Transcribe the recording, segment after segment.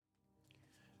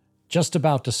Just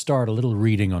about to start a little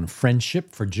reading on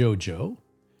friendship for JoJo.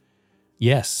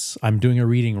 Yes, I'm doing a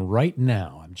reading right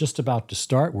now. I'm just about to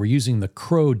start. We're using the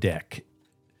Crow deck,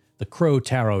 the Crow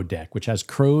Tarot deck, which has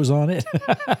crows on it.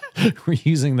 We're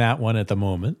using that one at the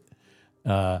moment.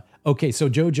 Okay, so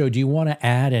JoJo, do you want to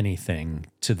add anything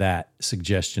to that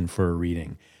suggestion for a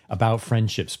reading about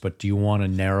friendships, but do you want to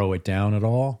narrow it down at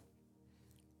all?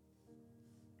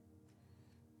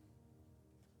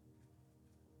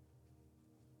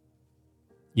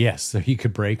 Yes, so you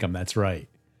could break them. That's right.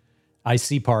 I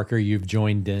see, Parker, you've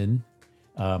joined in.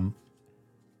 So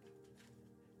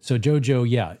JoJo,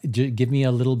 yeah, give me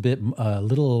a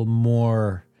little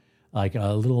more, like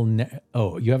a little.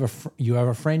 You have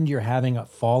a friend you're having a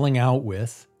falling out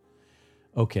with.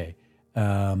 Okay,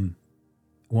 want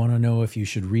to know if you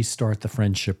should restart the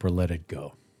friendship or let it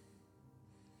go.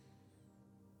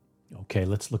 Okay,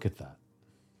 let's look at that.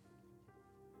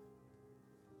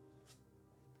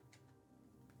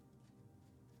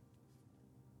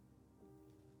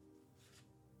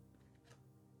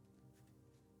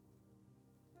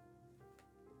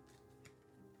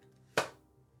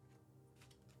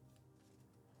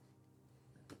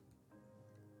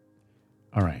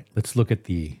 All right, let's look at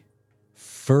the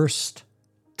first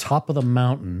top of the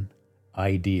mountain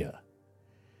idea.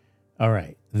 All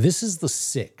right, this is the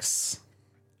 6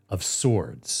 of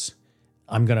Swords.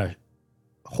 I'm going to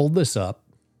hold this up,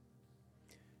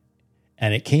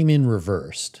 and it came in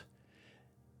reversed.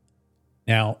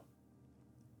 Now,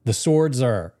 the swords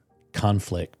are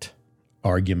conflict,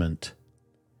 argument,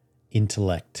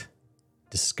 intellect,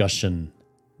 discussion,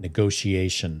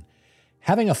 negotiation.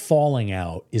 Having a falling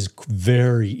out is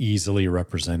very easily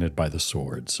represented by the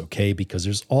swords, okay? Because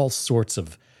there's all sorts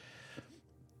of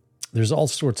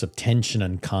tension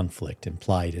and conflict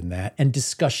implied in that, and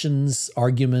discussions,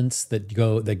 arguments that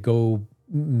go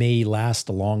may last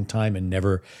a long time and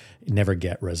never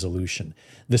get resolution.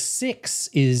 The 6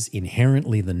 is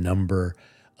inherently the number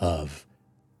of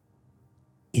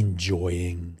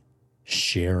enjoying,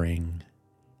 sharing,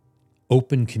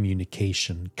 open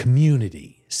communication,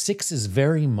 community. 6 is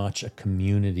very much a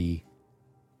community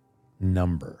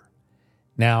number.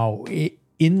 Now,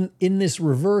 in this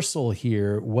reversal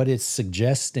here, what it's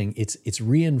suggesting, it's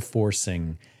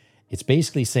reinforcing, it's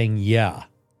basically saying, yeah,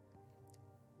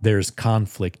 there's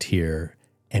conflict here,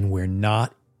 and we're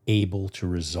not able to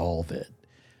resolve it.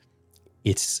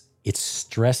 It's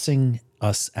stressing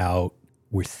us out.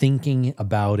 We're thinking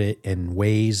about it in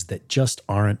ways that just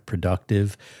aren't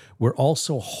productive. We're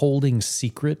also holding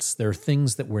secrets. There are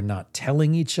things that we're not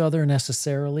telling each other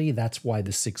necessarily. That's why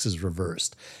the 6 is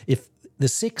reversed. If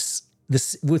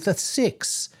with a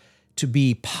 6 to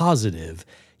be positive,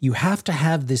 you have to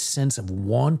have this sense of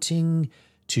wanting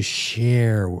to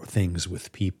share things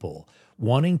with people,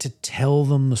 wanting to tell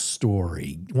them the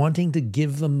story, wanting to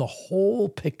give them the whole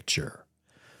picture.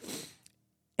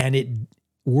 And it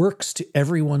works to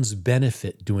everyone's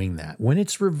benefit doing that. When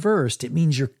it's reversed, it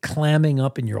means you're clamming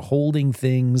up and you're holding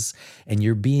things and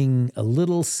you're being a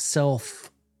little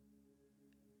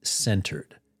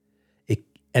self-centered.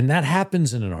 And that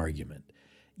happens in an argument.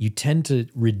 You tend to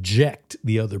reject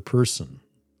the other person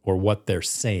or what they're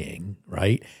saying,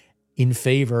 right, in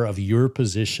favor of your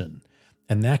position.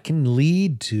 And that can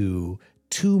lead to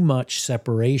too much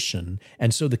separation.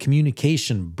 And so the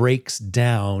communication breaks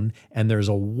down and there's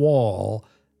a wall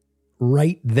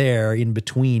right there in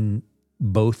between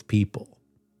both people.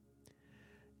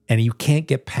 And you can't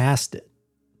get past it.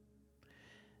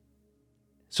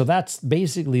 So that's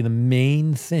basically the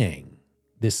main thing.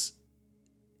 This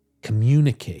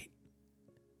communicate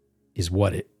is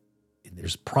what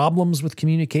there's problems with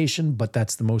communication, but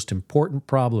that's the most important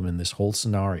problem in this whole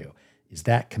scenario, is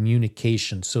that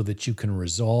communication so that you can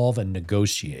resolve and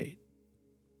negotiate.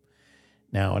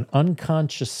 Now, an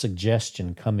unconscious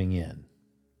suggestion coming in.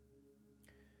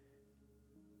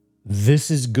 This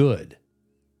is good.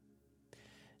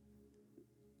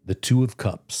 The 2 of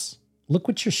Cups. Look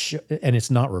what you're and it's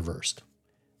not reversed.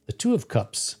 The 2 of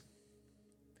Cups.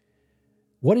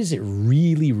 What is it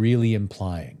really, really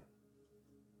implying?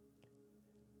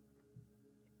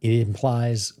 It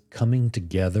implies coming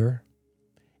together.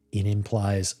 It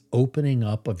implies opening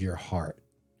up of your heart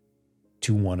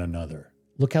to one another.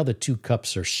 Look how the 2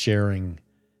 cups are sharing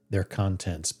their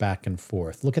contents back and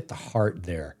forth. Look at the heart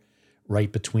there,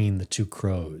 right between the 2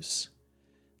 crows.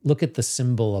 Look at the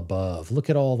symbol above. Look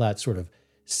at all that sort of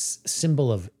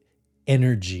symbol of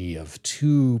energy of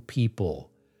 2 people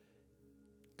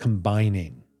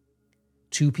combining,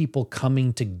 2 people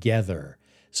coming together.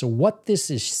 So what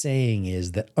this is saying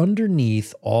is that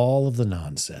underneath all of the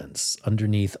nonsense,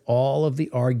 underneath all of the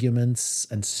arguments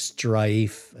and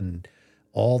strife and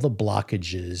all the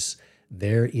blockages,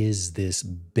 there is this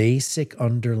basic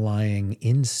underlying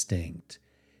instinct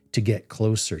to get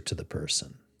closer to the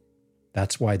person.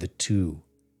 That's why the Two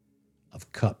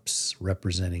of Cups,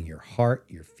 representing your heart,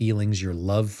 your feelings, your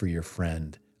love for your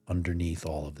friend underneath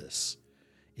all of this.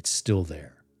 It's still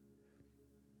there.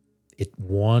 It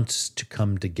wants to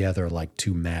come together like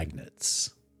two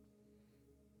magnets.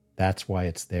 That's why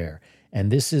it's there.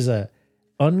 And this is a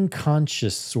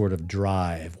unconscious sort of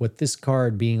drive. What this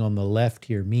card being on the left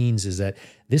here means is that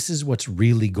this is what's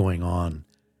really going on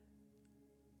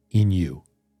in you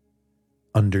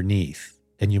underneath.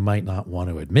 And you might not want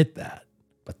to admit that,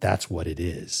 but that's what it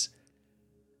is.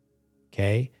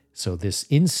 Okay? So this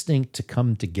instinct to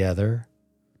come together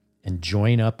and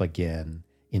join up again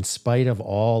in spite of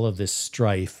all of this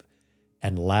strife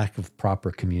and lack of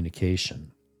proper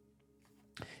communication.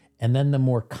 And then the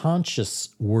more conscious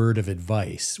word of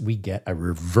advice, we get a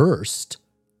reversed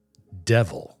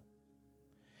devil.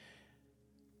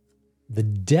 The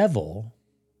devil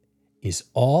is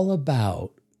all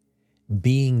about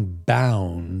being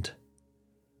bound,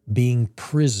 being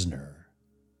prisoner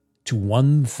to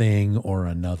one thing or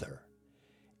another.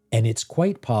 And it's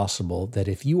quite possible that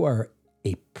if you are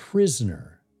a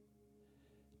prisoner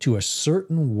to a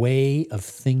certain way of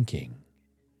thinking,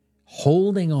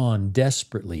 holding on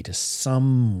desperately to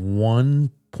some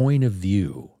one point of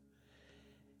view,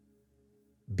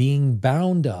 being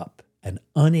bound up and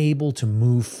unable to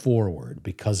move forward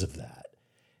because of that,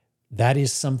 that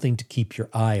is something to keep your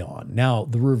eye on. Now,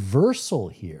 the reversal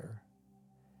here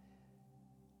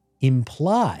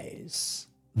implies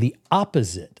the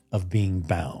opposite of being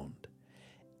bound.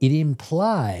 It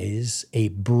implies a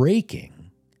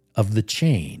breaking of the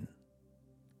chain,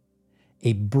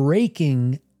 a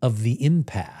breaking of the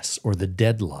impasse or the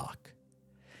deadlock.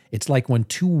 It's like when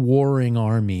two warring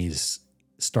armies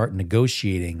start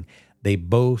negotiating, they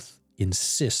both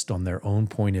insist on their own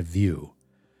point of view.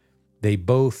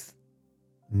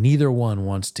 Neither one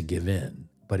wants to give in,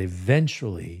 but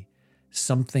eventually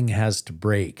something has to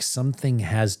break, something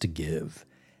has to give.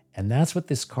 And that's what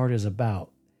this card is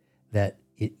about, that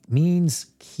it means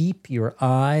keep your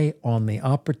eye on the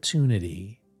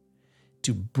opportunity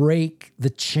to break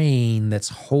the chain that's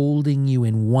holding you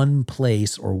in one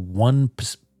place or one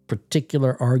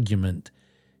particular argument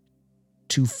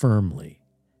too firmly.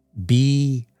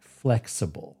 Be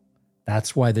flexible.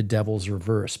 That's why the devil's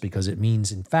reverse, because it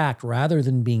means, in fact, rather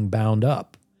than being bound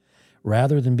up,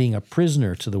 rather than being a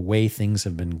prisoner to the way things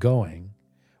have been going,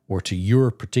 or to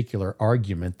your particular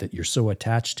argument that you're so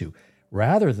attached to,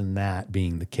 rather than that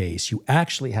being the case, you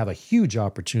actually have a huge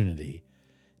opportunity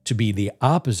to be the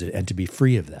opposite and to be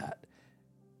free of that.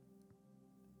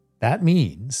 That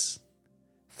means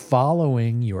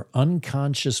following your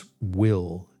unconscious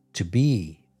will to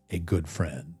be a good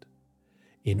friend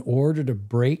in order to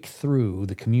break through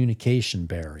the communication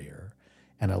barrier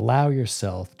and allow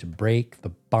yourself to break the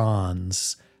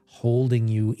bonds holding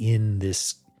you in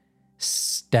this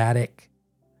static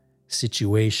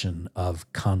situation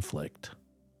of conflict.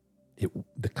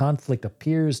 The conflict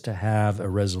appears to have a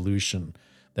resolution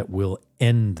that will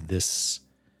end this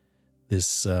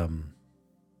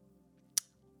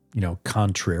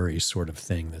contrary sort of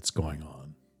thing that's going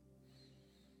on.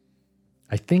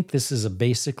 I think this is a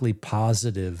basically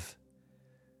positive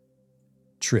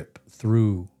trip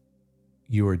through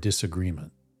your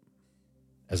disagreement,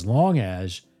 as long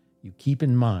as you keep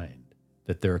in mind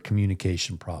that there are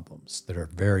communication problems that are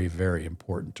very, very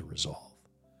important to resolve.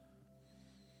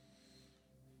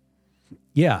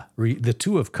 Yeah, the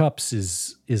Two of Cups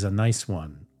is a nice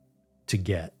one to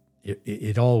get.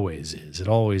 It always is. It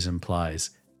always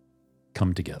implies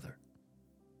come together.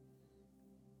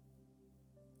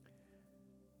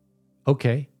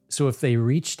 Okay, so if they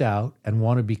reached out and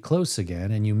want to be close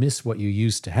again and you miss what you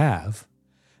used to have,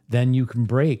 then you can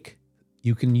break.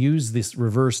 You can use this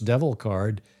reverse devil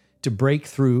card to break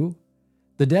through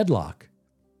the deadlock.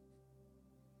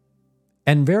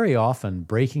 And very often,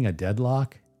 breaking a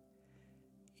deadlock,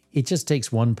 it just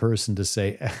takes one person to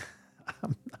say,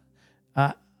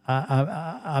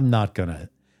 I'm not going to,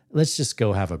 let's just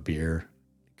go have a beer.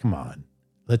 Come on.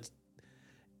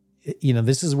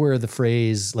 This is where the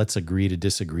phrase, let's agree to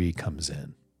disagree comes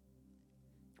in,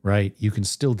 right? You can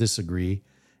still disagree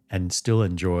and still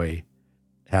enjoy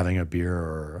having a beer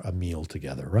or a meal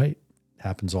together, right? It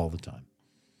happens all the time.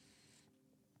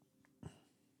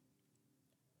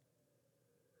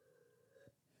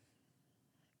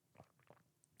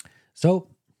 So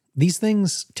these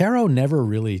things, tarot never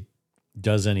really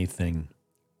does anything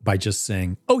by just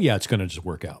saying, oh yeah, it's going to just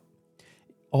work out.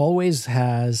 Always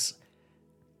has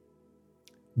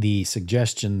the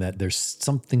suggestion that there's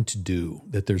something to do,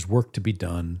 that there's work to be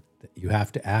done, that you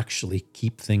have to actually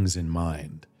keep things in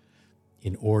mind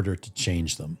in order to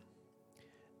change them.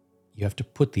 You have to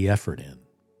put the effort in.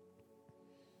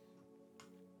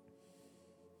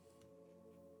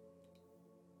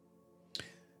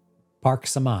 Park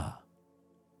Sama.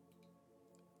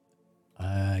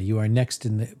 You are next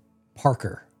in the...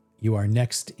 Parker, you are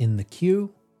next in the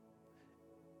queue.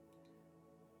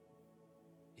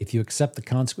 If you accept the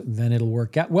consequence, then it'll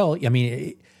work out. Well, I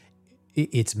mean,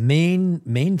 its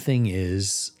main thing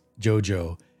is,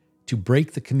 Jojo, to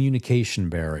break the communication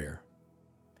barrier.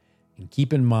 And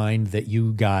keep in mind that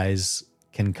you guys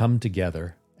can come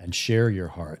together and share your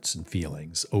hearts and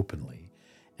feelings openly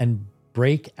and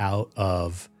break out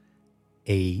of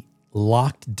a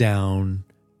locked down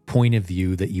point of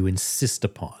view that you insist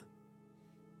upon.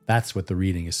 That's what the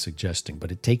reading is suggesting,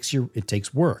 but it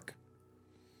takes work.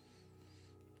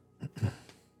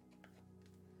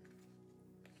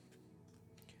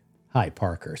 Hi,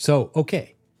 Parker. So,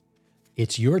 okay,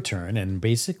 it's your turn, and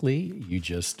basically you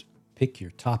just pick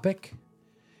your topic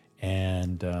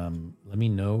and let me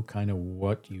know kind of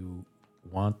what you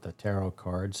want the tarot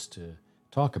cards to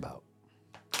talk about.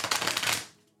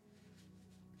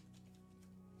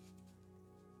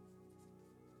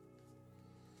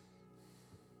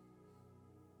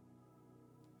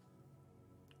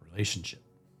 Relationship.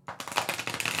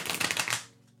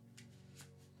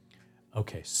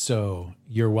 Okay, so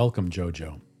you're welcome,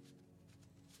 Jojo.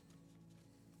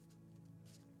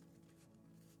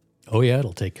 Oh yeah,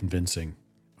 it'll take convincing.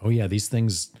 Oh yeah, these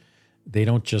things, they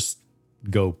don't just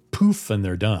go poof and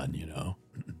they're done, you know.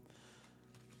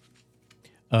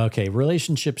 Okay,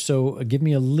 relationship. So give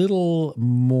me a little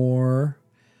more.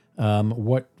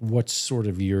 What's sort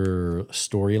of your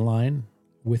storyline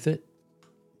with it,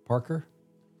 Parker?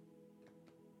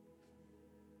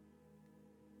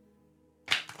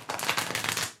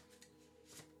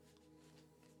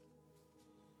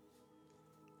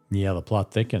 Yeah, the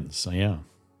plot thickens. Yeah.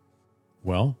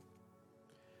 Well,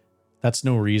 that's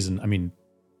no reason. I mean,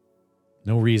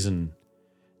 no reason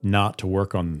not to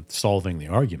work on solving the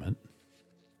argument.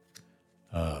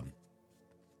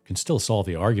 Can still solve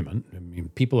the argument. I mean,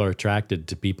 people are attracted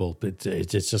to people.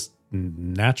 It's just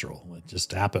natural. It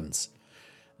just happens.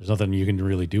 There's nothing you can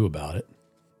really do about it.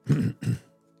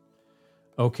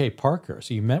 Okay, Parker.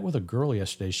 So you met with a girl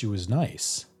yesterday. She was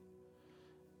nice.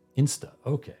 Insta.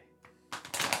 Okay.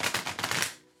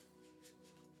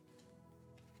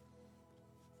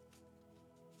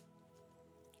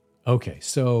 Okay,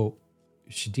 so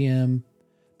she DM,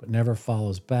 but never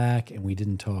follows back, and we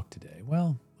didn't talk today.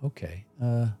 Well, okay.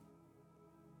 I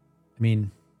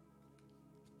mean,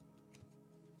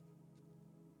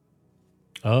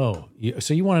 so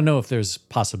you want to know if there's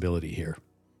possibility here,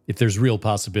 if there's real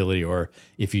possibility, or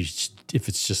if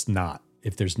it's just not,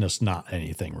 if there's just not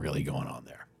anything really going on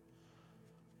there.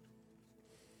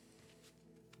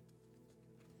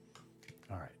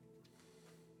 All right.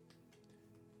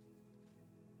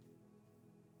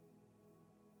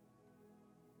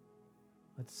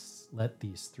 Let's let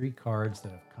these three cards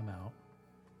that have come out,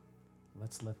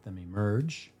 let's let them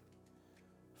emerge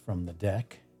from the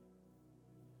deck.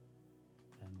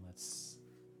 And let's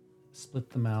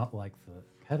split them out like the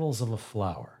petals of a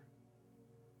flower.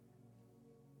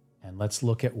 And let's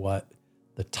look at what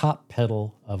the top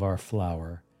petal of our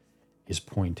flower is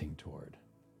pointing toward.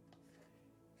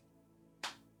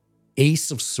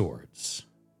 Ace of Swords.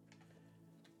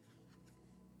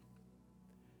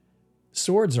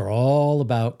 Swords are all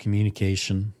about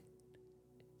communication,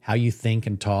 how you think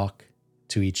and talk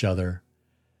to each other,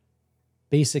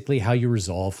 basically how you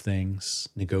resolve things,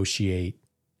 negotiate,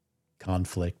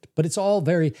 conflict. But it's all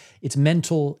it's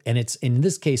mental, and it's, in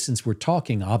this case, since we're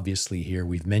talking, obviously here,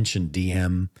 we've mentioned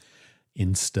DM,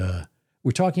 Insta.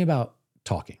 We're talking about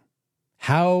talking,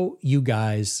 how you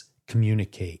guys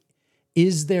communicate.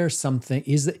 Is there something,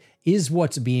 is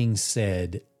what's being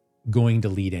said going to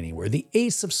lead anywhere? The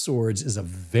Ace of Swords is a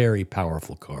very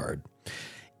powerful card.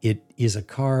 It is a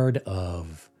card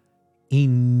of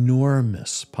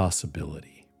enormous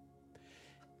possibility.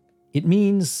 It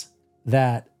means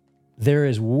that there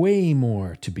is way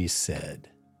more to be said.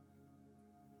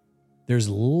 There's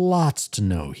lots to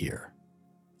know here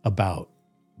about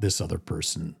this other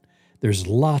person. There's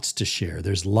lots to share.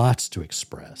 There's lots to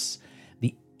express.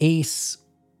 The Ace,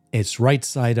 it's right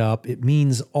side up. It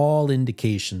means all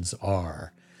indications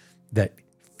are that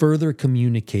further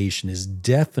communication is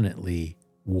definitely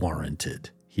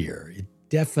warranted here. It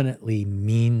definitely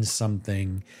means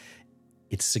something.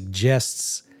 It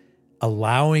suggests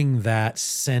allowing that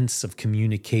sense of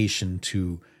communication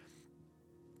to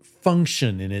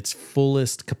function in its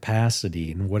fullest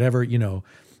capacity and whatever, and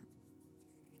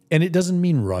it doesn't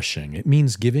mean rushing. It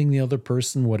means giving the other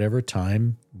person whatever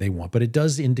time they want, but it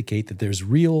does indicate that there's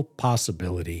real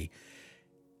possibility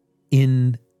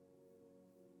in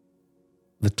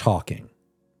the talking,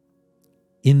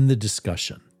 in the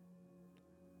discussion.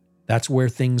 That's where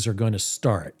things are going to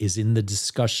start, is in the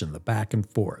discussion, the back and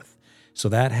forth. So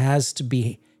that has to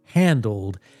be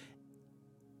handled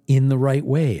in the right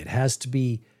way. It has to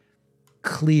be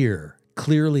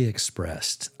clearly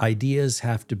expressed. Ideas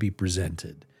have to be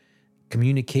presented.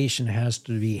 Communication has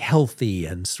to be healthy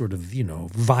and sort of,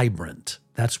 vibrant.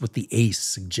 That's what the ACE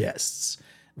suggests.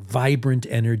 Vibrant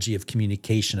energy of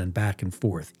communication and back and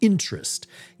forth. Interest.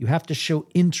 You have to show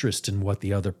interest in what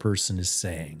the other person is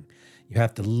saying. You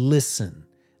have to listen.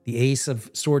 The Ace of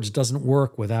Swords doesn't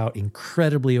work without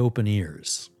incredibly open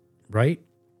ears, right?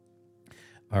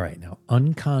 All right, now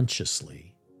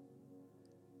unconsciously,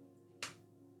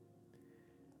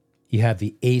 you have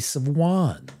the Ace of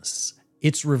Wands.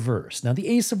 It's reversed. Now, the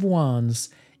Ace of Wands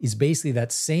is basically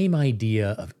that same idea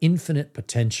of infinite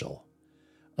potential,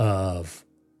 of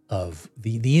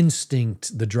the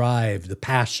instinct, the drive, the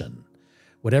passion,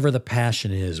 whatever the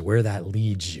passion is, where that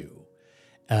leads you,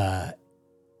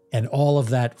 and all of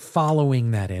that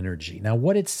following that energy. Now,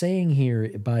 what it's saying here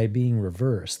by being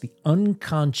reversed, the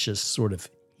unconscious sort of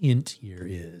hint here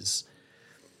is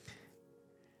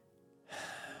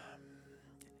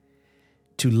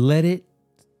to let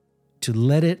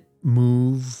it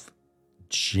move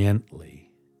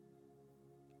gently.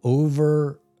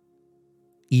 Over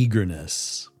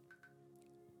eagerness,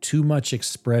 too much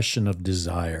expression of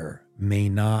desire may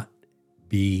not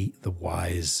be the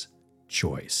wise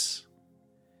choice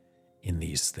in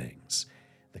these things.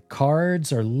 The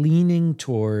cards are leaning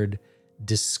toward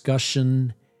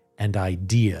discussion and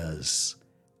ideas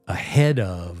ahead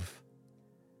of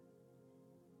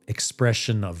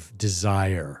expression of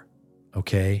desire,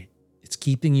 okay? It's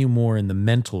keeping you more in the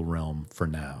mental realm for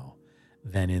now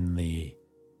than in the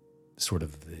sort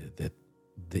of the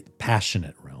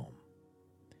passionate realm,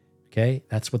 okay?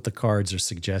 That's what the cards are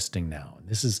suggesting now. And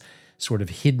this is sort of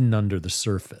hidden under the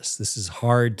surface. This is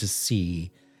hard to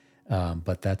see,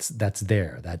 but that's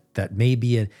there. That may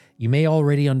be you may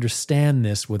already understand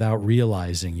this without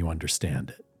realizing you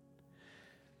understand it.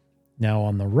 Now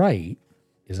on the right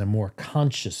is a more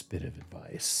conscious bit of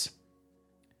advice.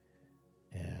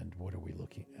 And what are we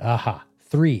looking at? Aha,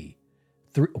 three.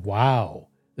 Wow.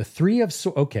 The Three of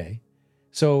Swords. Okay.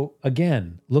 So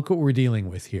again, look what we're dealing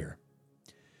with here.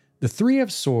 The Three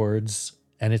of Swords,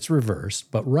 and it's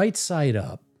reversed, but right side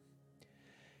up.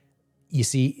 You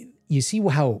see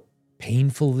how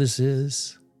painful this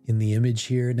is in the image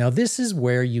here? Now, this is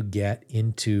where you get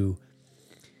into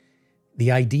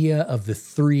the idea of the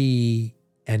three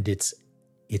and its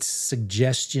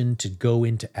suggestion to go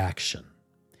into action.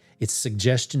 It's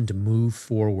suggestion to move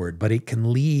forward, but it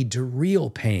can lead to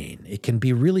real pain. It can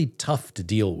be really tough to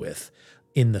deal with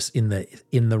in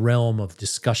the realm of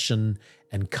discussion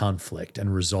and conflict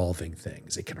and resolving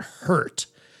things. It can hurt,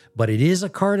 but it is a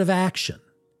card of action.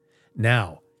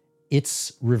 Now,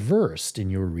 it's reversed in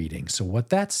your reading. So what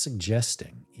that's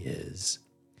suggesting is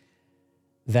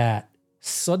that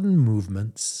sudden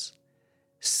movements,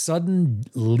 sudden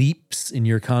leaps in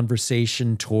your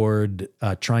conversation toward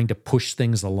trying to push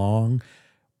things along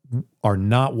are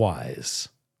not wise.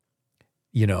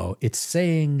 It's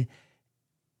saying,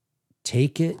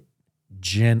 take it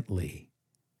gently,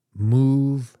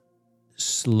 move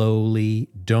slowly,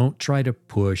 don't try to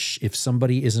push. If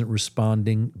somebody isn't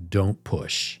responding, don't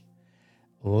push.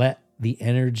 Let the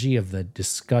energy of the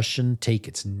discussion take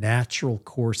its natural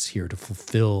course here to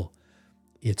fulfill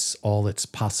all its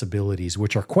possibilities,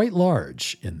 which are quite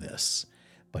large in this.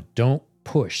 But don't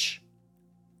push.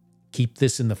 Keep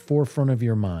this in the forefront of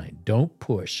your mind. Don't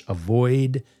push.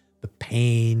 Avoid the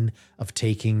pain of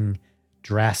taking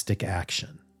drastic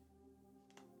action.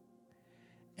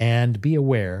 And be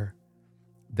aware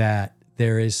that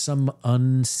there is some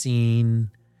unseen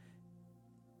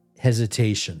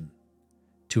hesitation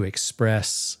to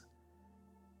express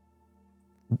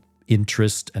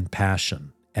interest and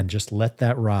passion, and just let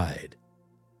that ride.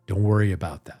 Don't worry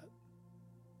about that.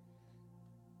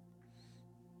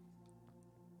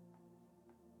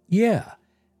 Yeah,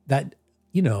 that,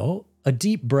 a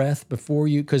deep breath before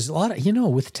you, because a lot of,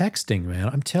 with texting, man,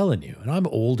 I'm telling you, and I'm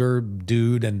older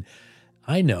dude, and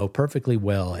I know perfectly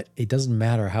well, it doesn't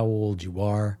matter how old you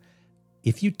are.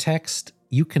 If you text,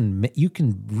 you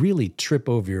can really trip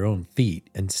over your own feet,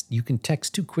 and you can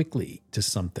text too quickly to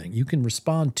something. You can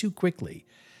respond too quickly.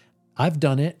 I've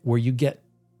done it where you get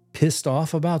pissed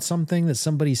off about something that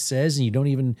somebody says and you don't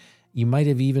even, you might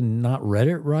have even not read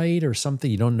it right or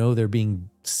something. You don't know they're being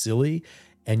silly,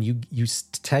 and you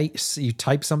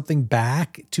type something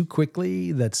back too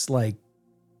quickly that's like,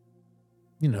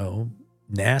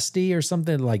 nasty or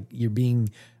something, like you're being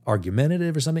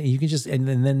argumentative or something. You can just and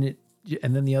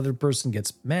then the other person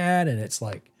gets mad, and it's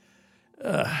like,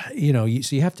 so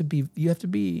you have to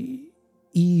be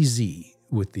easy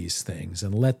with these things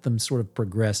and let them sort of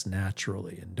progress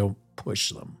naturally and don't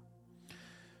push them.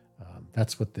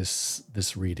 That's what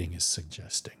this reading is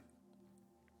suggesting.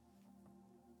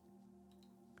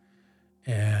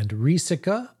 And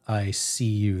Risika, I see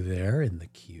you there in the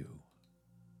queue.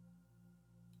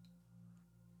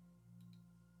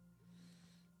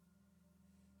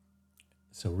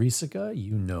 So Risika,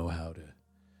 you know how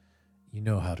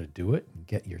to do it and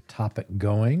get your topic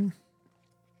going.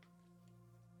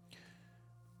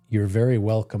 You're very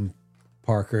welcome,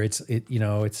 Parker. It's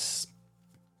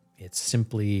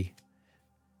simply,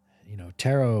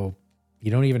 tarot.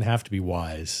 You don't even have to be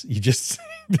wise. You just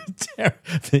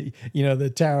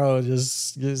the tarot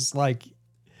just like,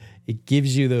 it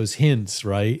gives you those hints,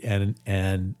 right?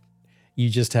 And you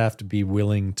just have to be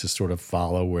willing to sort of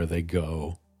follow where they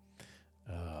go.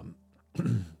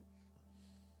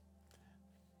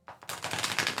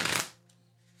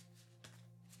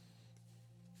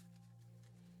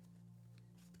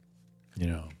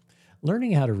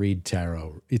 Learning how to read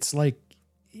tarot, it's like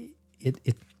it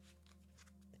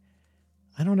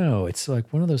I don't know, it's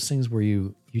like one of those things where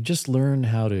you just learn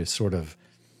how to sort of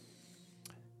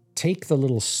take the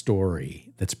little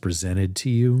story that's presented to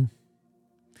you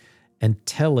and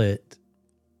tell it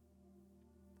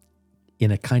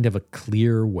in a kind of a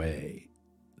clear way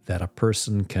that a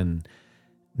person can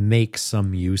make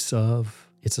some use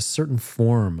of. It's a certain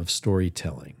form of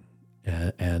storytelling,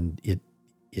 and it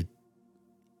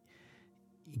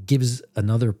gives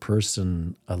another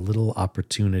person a little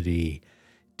opportunity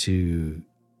to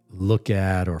look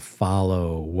at or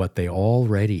follow what they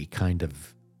already kind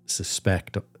of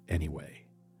suspect anyway.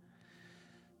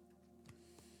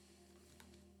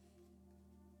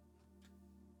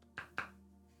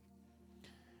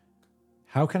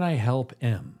 How can I help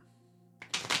M?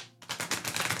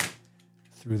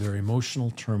 Through their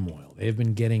emotional turmoil, they've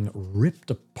been getting ripped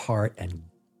apart and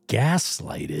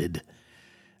gaslighted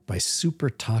by super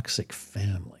toxic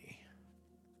family.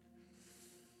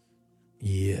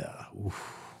 Yeah.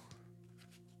 Oof.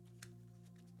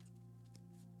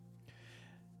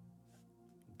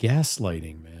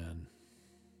 Gaslighting, man.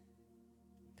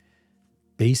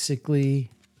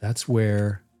 Basically, that's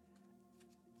where,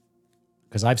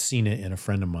 because I've seen it in a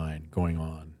friend of mine going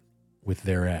on with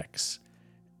their ex.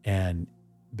 And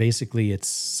basically, it's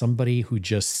somebody who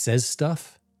just says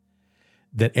stuff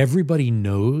that everybody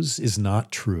knows is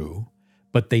not true,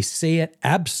 but they say it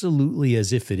absolutely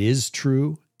as if it is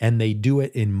true. And they do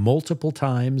it in multiple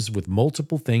times with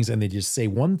multiple things. And they just say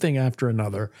one thing after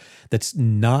another that's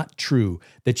not true,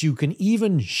 that you can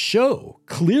even show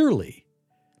clearly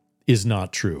is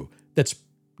not true, that's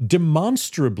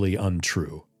demonstrably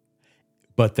untrue.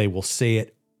 But they will say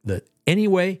it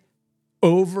anyway,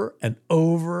 over and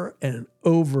over and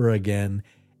over again.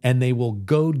 And they will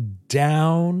go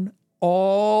down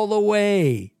all the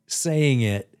way saying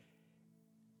it,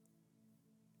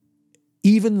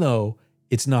 even though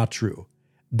it's not true.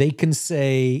 They can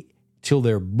say till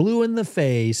they're blue in the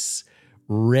face,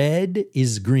 red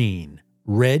is green,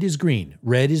 red is green,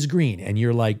 red is green. And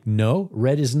you're like, no,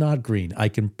 red is not green. I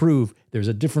can prove there's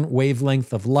a different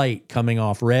wavelength of light coming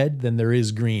off red than there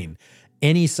is green.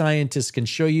 Any scientist can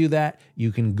show you that.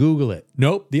 You can Google it.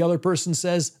 Nope, the other person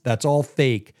says that's all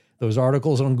fake. Those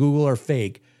articles on Google are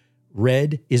fake.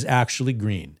 Red is actually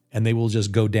green. And they will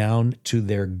just go down to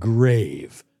their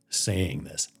grave saying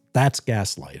this. That's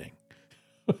gaslighting.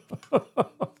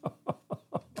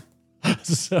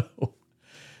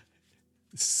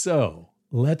 So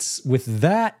let's, with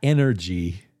that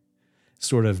energy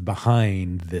sort of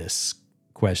behind this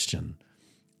question,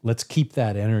 let's keep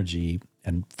that energy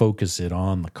and focus it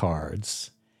on the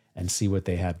cards and see what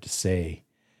they have to say,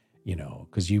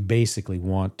 because you basically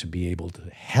want to be able to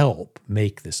help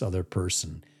make this other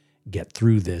person get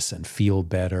through this and feel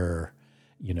better,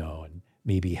 and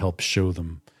maybe help show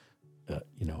them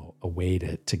a way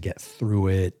to get through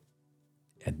it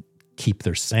and keep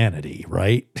their sanity,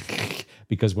 right?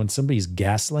 Because when somebody's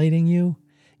gaslighting you,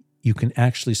 you can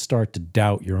actually start to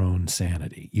doubt your own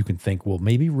sanity. You can think, well,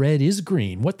 maybe red is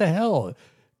green. What the hell?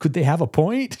 Could they have a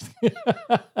point?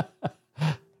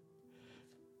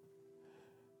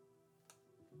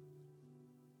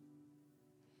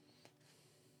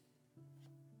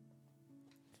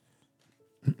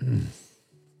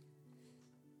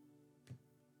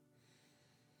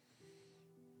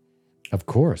 Of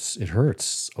course, it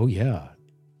hurts. Oh, yeah.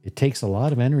 It takes a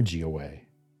lot of energy away.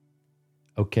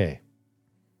 Okay.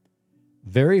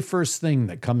 Very first thing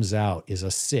that comes out is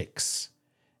a 6.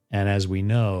 And as we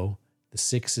know, the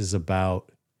 6 is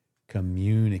about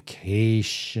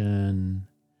communication,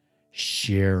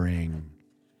 sharing.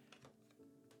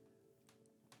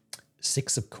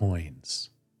 6 of coins.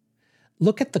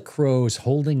 Look at the crows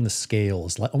holding the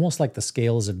scales, almost like the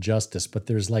scales of justice, but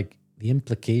there's like the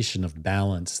implication of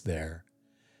balance there.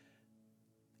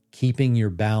 Keeping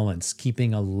your balance,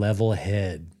 keeping a level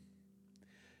head.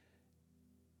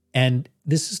 And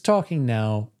this is talking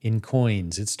now in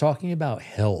coins. It's talking about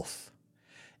health.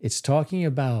 It's talking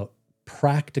about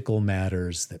practical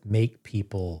matters that make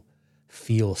people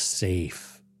feel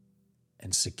safe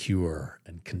and secure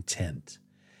and content.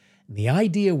 And the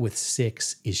idea with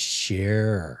 6 is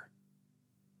share.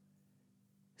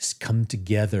 Come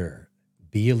together.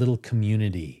 Be a little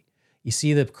community. You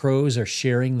see the crows are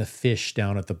sharing the fish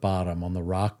down at the bottom on the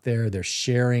rock there. They're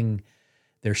sharing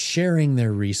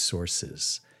their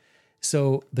resources.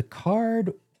 So the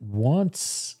card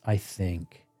wants, I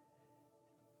think,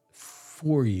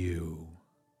 for you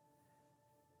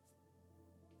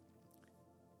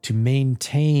to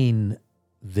maintain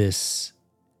this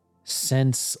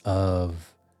sense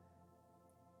of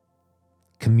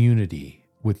community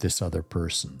with this other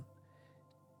person,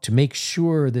 to make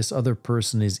sure this other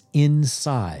person is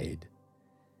inside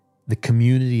the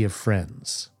community of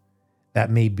friends. That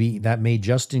may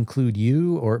just include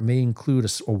you, or it may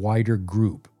include a wider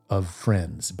group of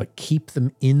friends, but keep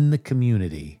them in the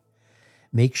community.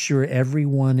 Make sure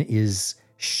everyone is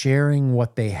sharing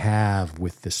what they have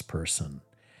with this person.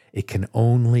 It can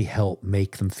only help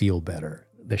make them feel better.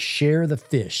 Share the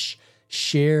fish,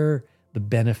 share the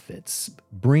benefits,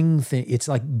 it's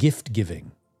like gift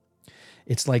giving.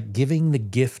 It's like giving the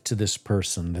gift to this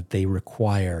person that they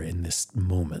require in this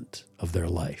moment of their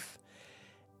life.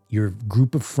 Your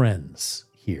group of friends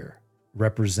here,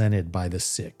 represented by the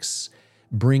 6,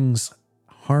 brings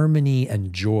harmony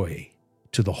and joy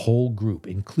to the whole group,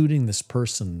 including this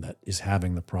person that is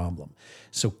having the problem.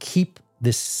 So keep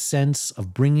this sense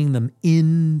of bringing them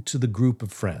into the group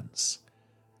of friends.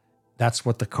 That's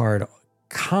what the card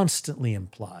constantly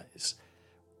implies.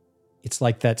 It's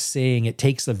like that saying, it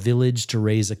takes a village to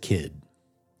raise a kid.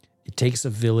 It takes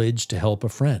a village to help a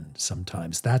friend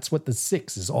sometimes. That's what the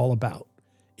 6 is all about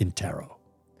in tarot.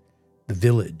 The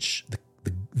village,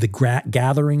 the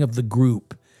gathering of the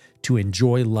group to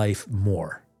enjoy life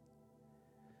more.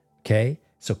 Okay?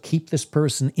 So keep this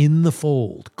person in the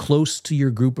fold, close to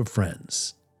your group of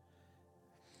friends.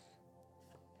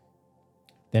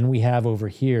 Then we have over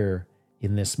here,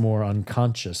 in this more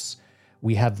unconscious,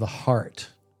 we have the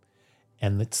heart,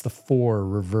 and it's the 4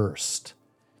 reversed.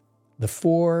 The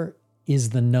 4 is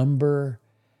the number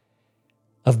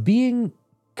of being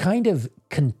kind of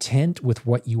content with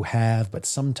what you have, but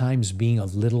sometimes being a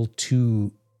little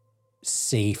too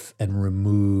safe and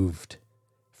removed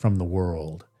from the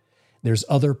world. There's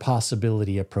other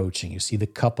possibility approaching. You see the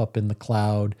cup up in the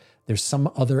cloud. There's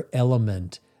some other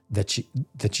element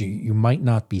that you might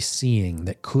not be seeing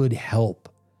that could help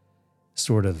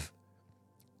sort of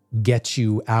get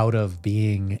you out of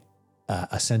being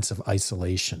a sense of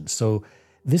isolation. So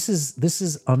this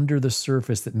is under the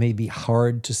surface that may be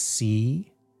hard to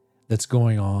see that's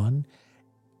going on.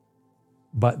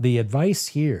 But the advice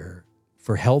here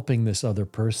for helping this other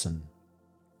person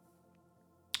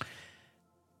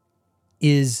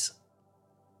is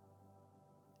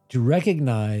to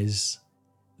recognize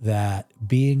that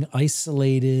being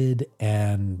isolated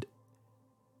and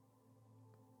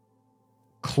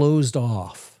closed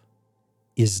off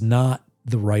is not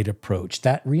the right approach.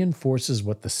 That reinforces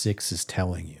what the 6 is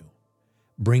telling you.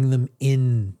 Bring them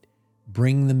in,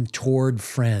 bring them toward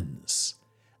friends.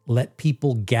 Let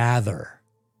people gather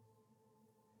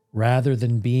rather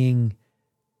than being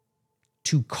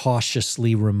too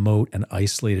cautiously remote and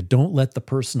isolated. Don't let the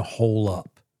person hole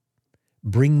up.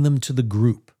 Bring them to the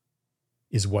group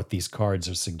is what these cards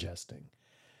are suggesting.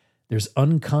 There's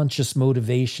unconscious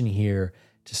motivation here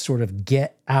to sort of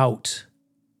get out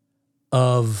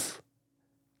of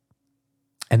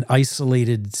an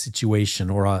isolated situation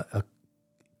or a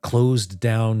closed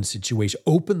down situation.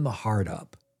 Open the heart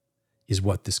up is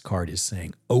what this card is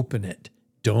saying. Open it.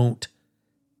 Don't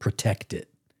protect it.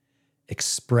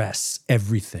 Express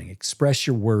everything. Express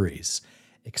your worries.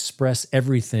 Express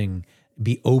everything.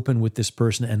 Be open with this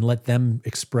person and let them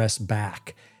express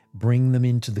back. Bring them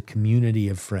into the community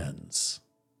of friends.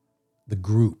 The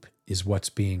group is what's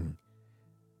being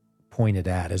pointed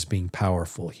at as being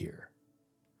powerful here.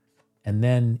 And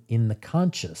then in the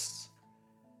conscious,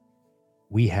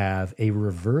 we have a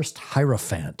reversed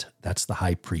Hierophant. That's the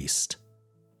high priest.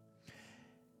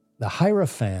 The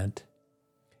Hierophant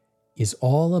is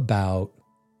all about,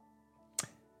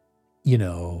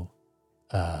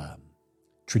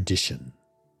 tradition,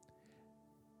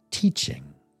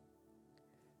 teaching.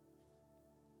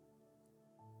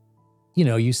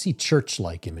 You see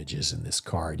church-like images in this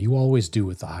card. You always do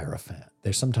with the Hierophant.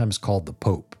 They're sometimes called the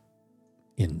Pope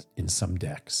in some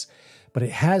decks. But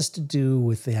it has to do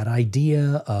with that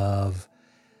idea of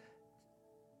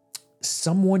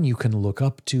someone you can look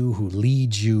up to who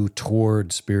leads you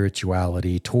toward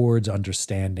spirituality, towards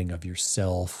understanding of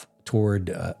yourself,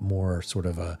 toward more sort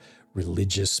of a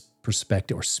religious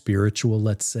perspective or spiritual,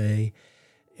 let's say.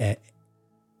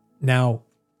 Now,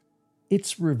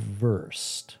 it's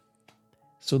reversed.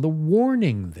 So the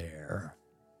warning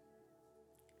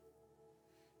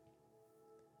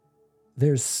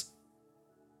there's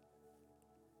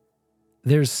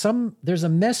a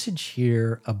message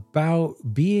here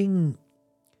about being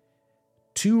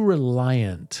too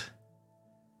reliant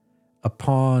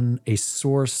upon a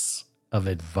source of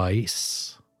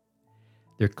advice.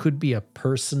 There could be a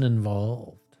person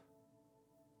involved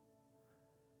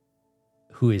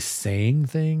who is saying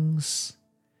things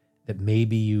that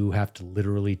maybe you have to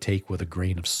literally take with a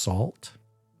grain of salt,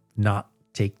 not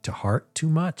take to heart too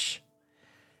much.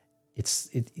 It's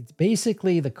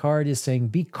basically, the card is saying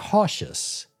be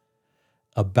cautious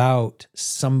about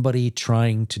somebody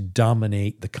trying to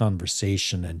dominate the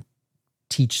conversation and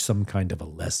teach some kind of a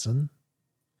lesson.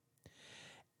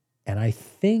 And I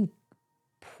think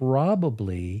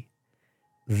probably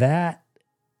that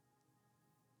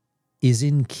is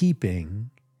in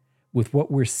keeping with what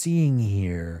we're seeing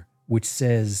here, which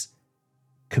says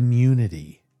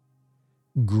community,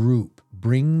 group.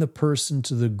 Bring the person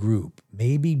to the group.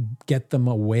 Maybe get them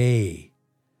away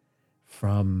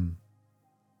from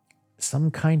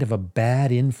some kind of a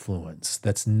bad influence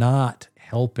that's not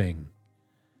helping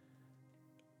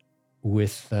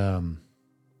with the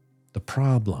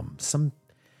problem.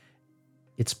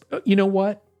 You know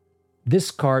what?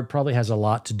 This card probably has a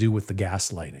lot to do with the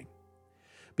gaslighting,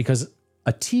 because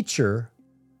a teacher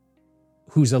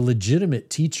who's a legitimate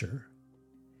teacher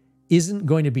isn't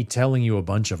going to be telling you a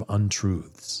bunch of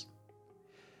untruths.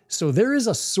 So there is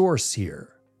a source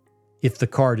here. If the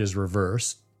card is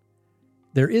reversed,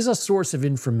 there is a source of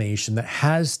information that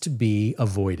has to be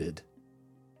avoided.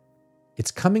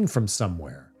 It's coming from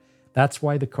somewhere. That's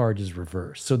why the card is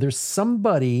reversed. So there's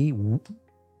somebody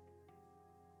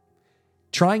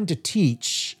trying to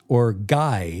teach or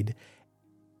guide,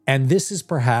 and this is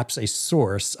perhaps a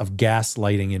source of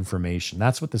gaslighting information.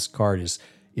 That's what this card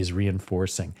is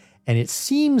reinforcing. And it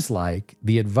seems like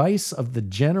the advice of the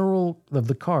general of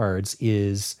the cards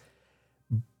is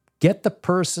get the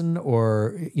person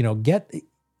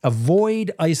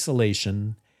avoid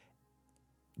isolation,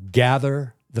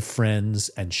 gather the friends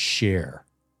and share.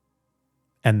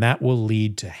 And that will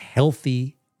lead to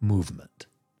healthy movement.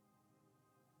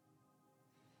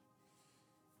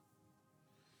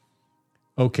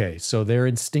 Okay, so their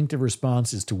instinctive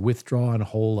response is to withdraw and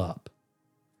hole up.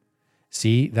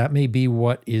 See, that may be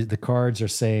what the cards are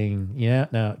saying. Yeah,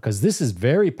 now, because this is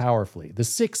very powerfully. The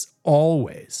 6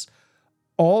 always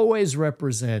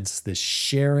represents this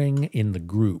sharing in the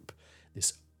group,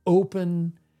 this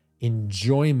open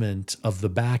enjoyment of the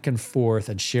back and forth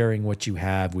and sharing what you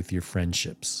have with your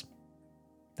friendships.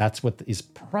 That's what is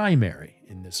primary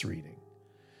in this reading.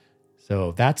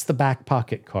 So that's the back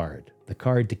pocket card, the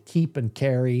card to keep and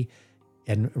carry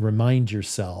and remind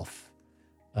yourself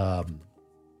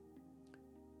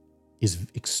is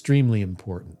extremely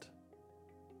important.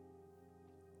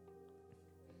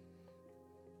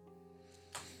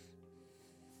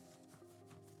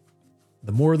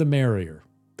 The more the merrier.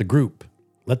 The group.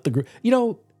 Let the group,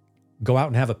 go out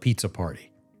and have a pizza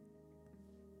party.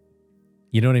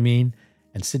 You know what I mean?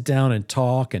 And sit down and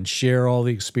talk and share all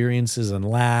the experiences and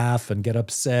laugh and get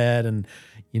upset and,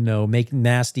 make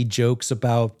nasty jokes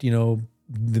about,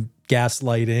 the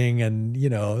gaslighting and,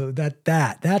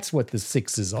 that's what the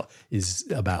 6 is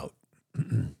about.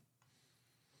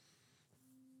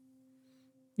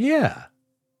 Yeah.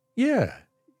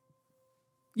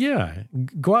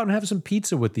 Go out and have some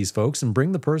pizza with these folks and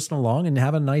bring the person along and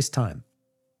have a nice time.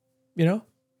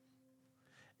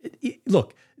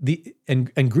 Look,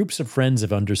 and groups of friends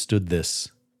have understood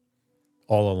this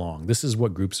all along. This is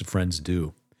what groups of friends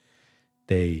do.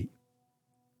 They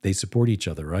support each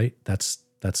other, right?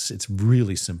 It's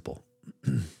really simple.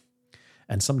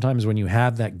 And sometimes when you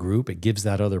have that group, it gives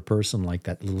that other person like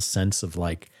that little sense of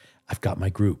like, I've got my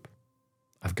group.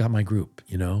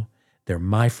 They're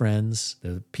my friends.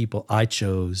 They're the people I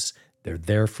chose. They're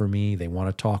there for me. They want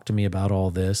to talk to me about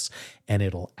all this, and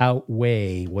it'll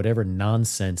outweigh whatever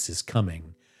nonsense is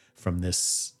coming from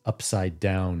this upside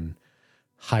down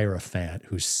hierophant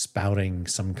who's spouting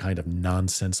some kind of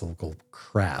nonsensical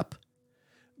crap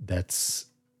that's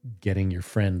getting your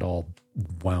friend all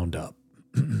wound up.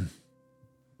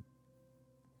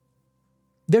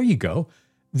 There you go.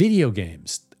 Video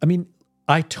games. I mean,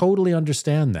 I totally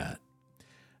understand that.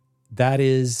 That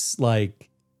is like,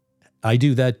 I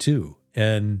do that too.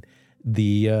 And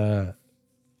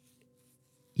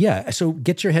so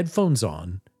get your headphones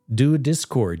on, do a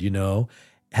Discord,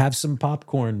 have some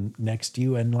popcorn next to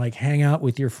you and like hang out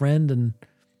with your friend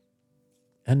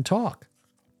and talk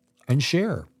and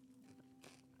share.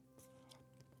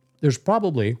 There's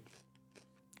probably,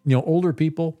 older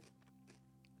people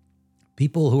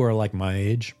who are like my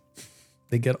age,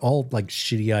 they get all like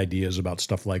shitty ideas about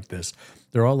stuff like this.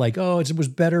 They're all like, oh, it was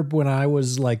better when I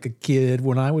was like a kid.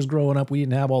 When I was growing up, we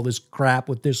didn't have all this crap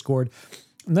with Discord.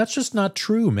 And that's just not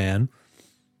true, man.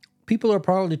 People are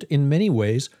probably, in many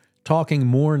ways, talking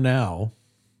more now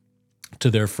to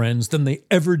their friends than they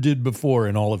ever did before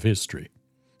in all of history.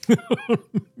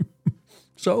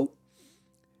 So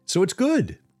it's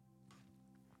good.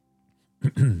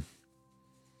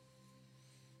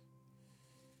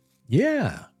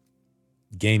 Yeah.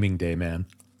 Gaming day, man.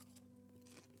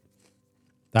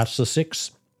 That's the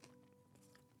 6.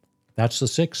 That's the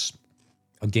 6.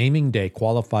 A gaming day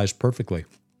qualifies perfectly.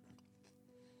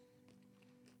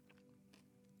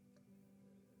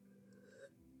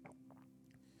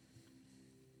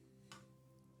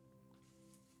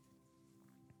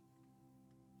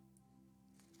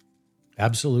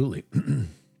 Absolutely.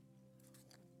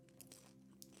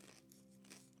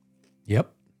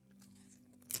 Yep.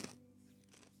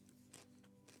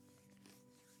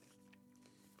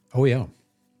 Oh, yeah.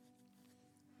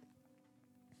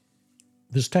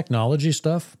 This technology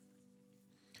stuff,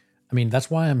 I mean, that's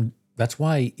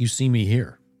why you see me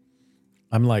here.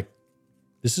 I'm like,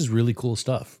 this is really cool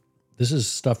stuff. This is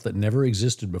stuff that never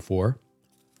existed before.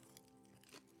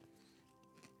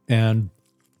 And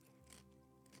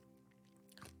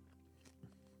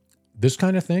this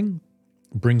kind of thing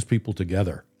brings people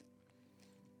together.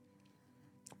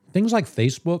 Things like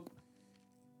Facebook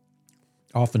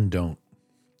often don't.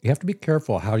 You have to be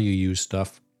careful how you use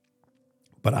stuff.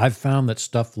 But I've found that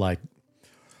stuff like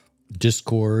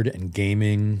Discord and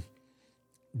gaming,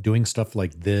 doing stuff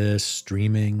like this,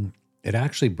 streaming, it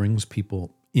actually brings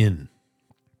people in.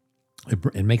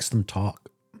 It makes them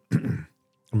talk. I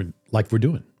mean, like we're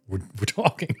doing. We're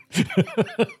talking.